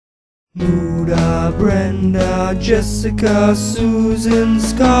Muda, Brenda, Jessica, Susan,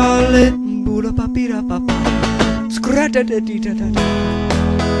 Scarlett, Buda papira papa, scrata da di da da da.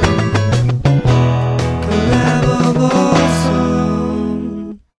 Collab of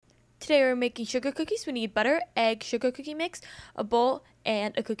awesome. Today we're making sugar cookies. We need butter, egg, sugar cookie mix, a bowl,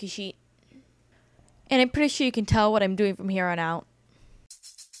 and a cookie sheet. And I'm pretty sure you can tell what I'm doing from here on out.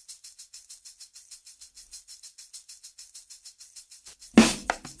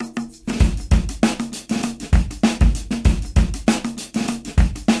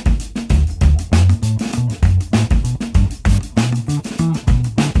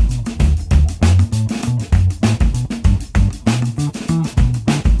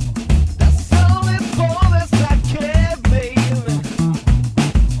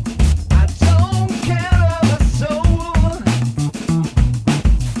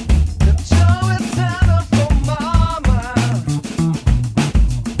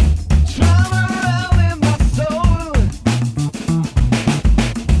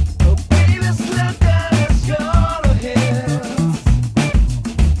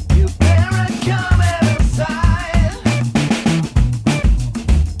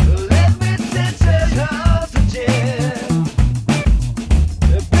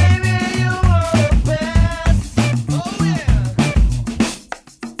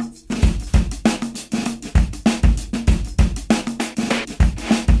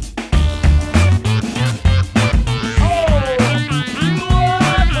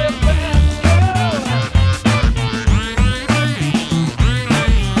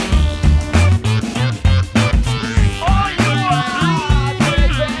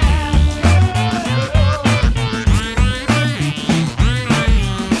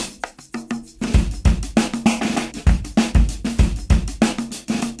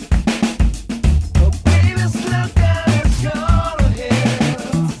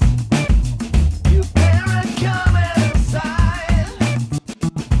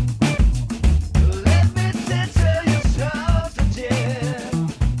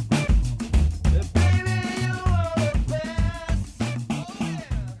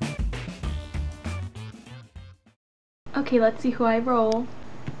 Okay, let's see who I roll.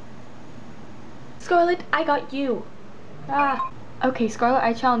 Scarlett, I got you. Okay, Scarlett,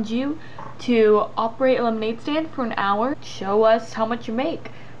 I challenge you to operate a lemonade stand for an hour. Show us how much you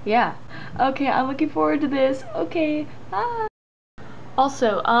make. Yeah. Okay, I'm looking forward to this. Okay.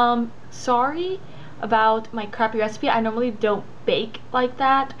 Also, sorry about my crappy recipe. I normally don't bake like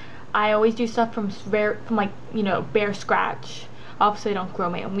that. I always do stuff from like, you know, bare scratch. Obviously I don't grow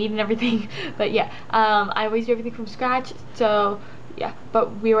my own meat and everything, but yeah, I always do everything from scratch. So yeah,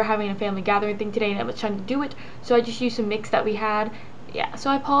 but we were having a family gathering thing today and I was trying to do it, so I just used some mix that we had. Yeah,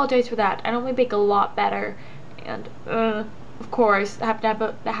 so I apologize for that. I normally bake a lot better, and of course I have to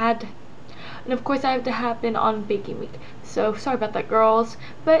have of course I have to happen on baking week. So sorry about that, girls,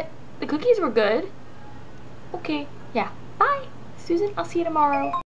 but the cookies were good. Okay, yeah, bye Susan, I'll see you tomorrow.